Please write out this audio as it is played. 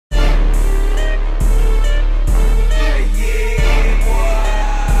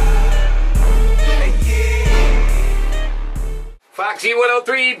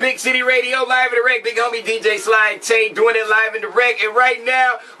T103 Big City Radio, live in the wreck. Big homie DJ Slide Tay doing it live in the wreck. And right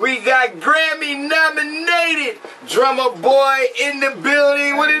now, we got Grammy nominated Drumma Boy in the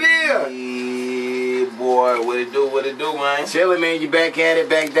building. What it is? Yeah, boy. What it do, man? Chillin', man. You back at it,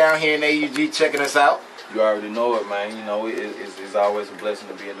 back down here in AUG checking us out. You already know it, man. You know, it's always a blessing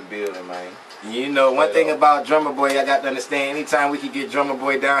to be in the building, man. You know, one thing about Drumma Boy, I got to understand, anytime we can get Drumma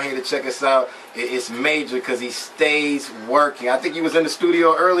Boy down here to check us out, it's major because he stays working. I think he was in the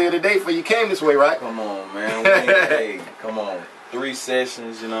studio earlier today before you came this way, right? Come on, man. Hey, come on. 3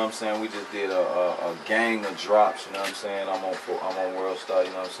 sessions, you know what I'm saying? We just did a gang of drops, you know what I'm saying? I'm on Worldstar,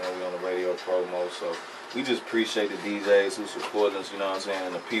 you know what I'm saying? We on the radio promo, so we just appreciate the DJs who support us, you know what I'm saying?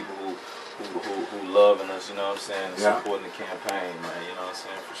 And the people who loving us, you know what I'm saying, and supporting the campaign, man, you know what I'm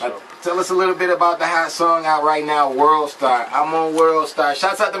saying, for sure. Tell us a little bit about the hot song out right now, Worldstar. I'm on Worldstar.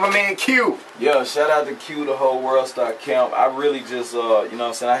 Shouts out to my man Q. Yeah, shout out to Q, the whole Worldstar camp. I really just, you know what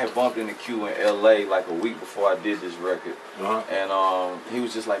I'm saying, I had bumped into Q in LA like a week before I did this record. And he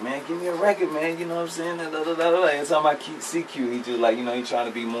was just like, man, give me a record, man, you know what I'm saying, and so I see Q, he just like, you know, he trying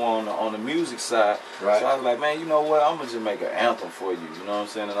to be more on the music side. Right. So I was like, man, you know what, I'm going to just make an anthem for you, you know what I'm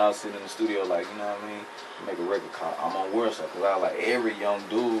saying, and I was sitting in the studio like, you know what I mean, make a record called I'm on Worldstar, because I like every young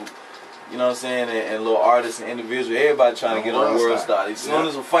dude, you know what I'm saying, and little artists and individuals, everybody trying to get on Worldstar. As soon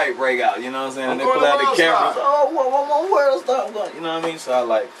as a fight break out, you know what I'm saying, and they pull out the cameras, oh, I'm on Worldstar, I'm going, you know what I mean, so I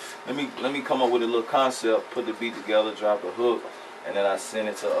like, let me come up with a little concept, put the beat together, drop a hook, and then I sent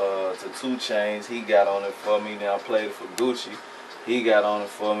it to 2 Chainz. He got on it for me, then I played it for Gucci. He got on it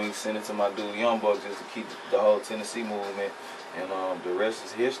for me, sent it to my dude Young Buck just to keep the whole Tennessee movement. And the rest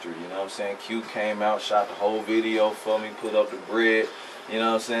is history, you know what I'm saying? Q came out, shot the whole video for me, put up the bread, you know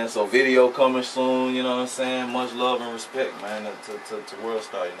what I'm saying? So video coming soon, you know what I'm saying? Much love and respect, man, to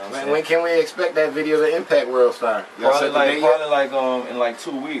Worldstar, you know what I'm saying? When can we expect that video to impact Worldstar? Probably in like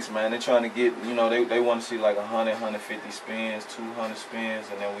 2 weeks, man. They're trying to get, you know, they want to see like 100, 150 spins, 200 spins,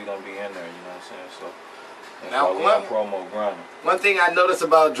 and then we gonna be in there, you know what I'm saying? So. Now, one thing I notice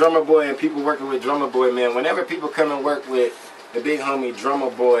about Drumma Boy and people working with Drumma Boy, man, whenever people come and work with the big homie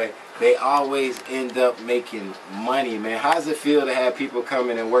Drumma Boy, they always end up making money, man. How does it feel to have people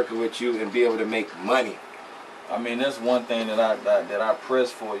coming and working with you and be able to make money? I mean, that's one thing that I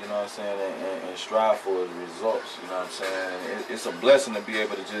press for, you know what I'm saying, and strive for is results, you know what I'm saying. It's a blessing to be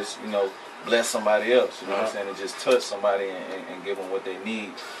able to just, you know, bless somebody else, you know what I'm saying, and just touch somebody and give them what they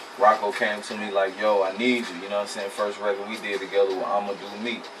need. Rocco came to me like, yo, I need you, you know what I'm saying? First record we did together was I'ma Do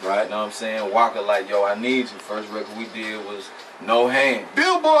Me. Right. You know what I'm saying? Walker like, yo, I need you. First record we did was No Hand.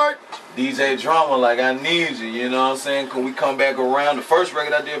 Billboard. DJ Drumma like, I need you, you know what I'm saying? Can we come back around? The first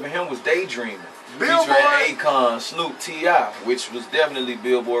record I did for him was Daydreaming. Billboard. Featuring Akon, Snoop, T.I., which was definitely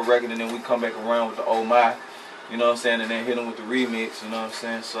Billboard record, and then we come back around with the Oh My, you know what I'm saying? And then hit him with the remix, you know what I'm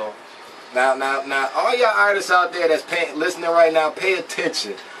saying? So Now, all y'all artists out there that's listening right now, pay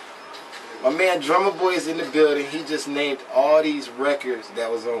attention. My man Drumma Boy is in the building. He just named all these records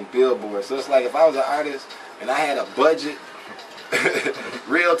that was on Billboard. So it's like if I was an artist and I had a budget,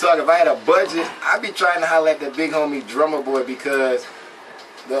 real talk, if I had a budget, I'd be trying to holler at the big homie Drumma Boy because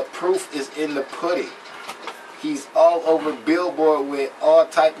the proof is in the pudding. He's all over Billboard with all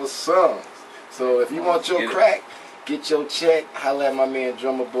type of songs. So if you want your crack, get your check, holla at my man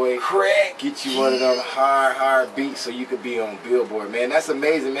Drumma Boy. Crack. Get you one of them hard beats so you could be on Billboard, man. That's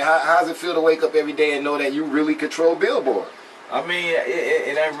amazing, man. How does it feel to wake up every day and know that you really control Billboard? I mean,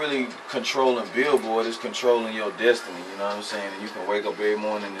 it ain't really controlling Billboard, it's controlling your destiny, you know what I'm saying? And you can wake up every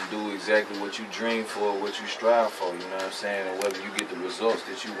morning and do exactly what you dream for, what you strive for, you know what I'm saying? And whether you get the results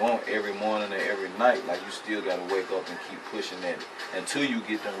that you want every morning or every night, like you still got to wake up and keep pushing at it until you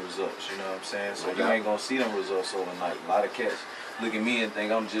get them results, you know what I'm saying? So you ain't going to see them results overnight. A lot of cats look at me and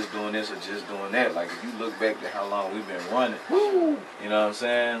think I'm just doing this or just doing that. Like if you look back to how long we've been running, you know what I'm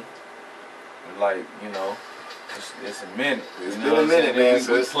saying? Like, you know, it's a minute. It's been a minute, man.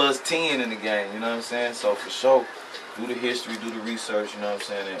 So it's plus 10 in the game, you know what I'm saying? So for sure, do the history, do the research, you know what I'm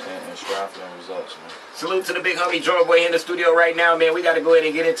saying, and strive for them results, man. Salute to the big homie Drumma Boy in the studio right now, man. We got to go ahead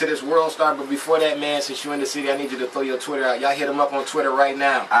and get into this Worldstar, but before that, man, since you're in the city, I need you to throw your Twitter out. Y'all hit him up on Twitter right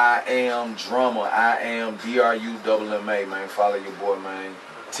now. I am Drumma. I am DRUMMA, man. Follow your boy, man.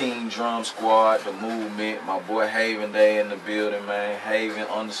 Team Drum Squad, the movement, my boy Haven Day in the building, man.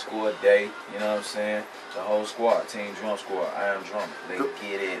 Haven_Day, you know what I'm saying? The whole squad, Team Drum Squad. I am Drumma. They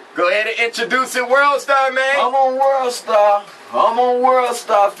get it. Go ahead and introduce it, Worldstar, man. I'm on Worldstar. I'm on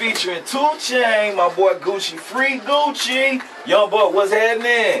Worldstar featuring 2 Chainz, my boy Gucci, Free Gucci. Young Buck, what's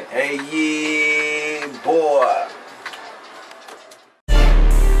happening? Hey, yeah, boy.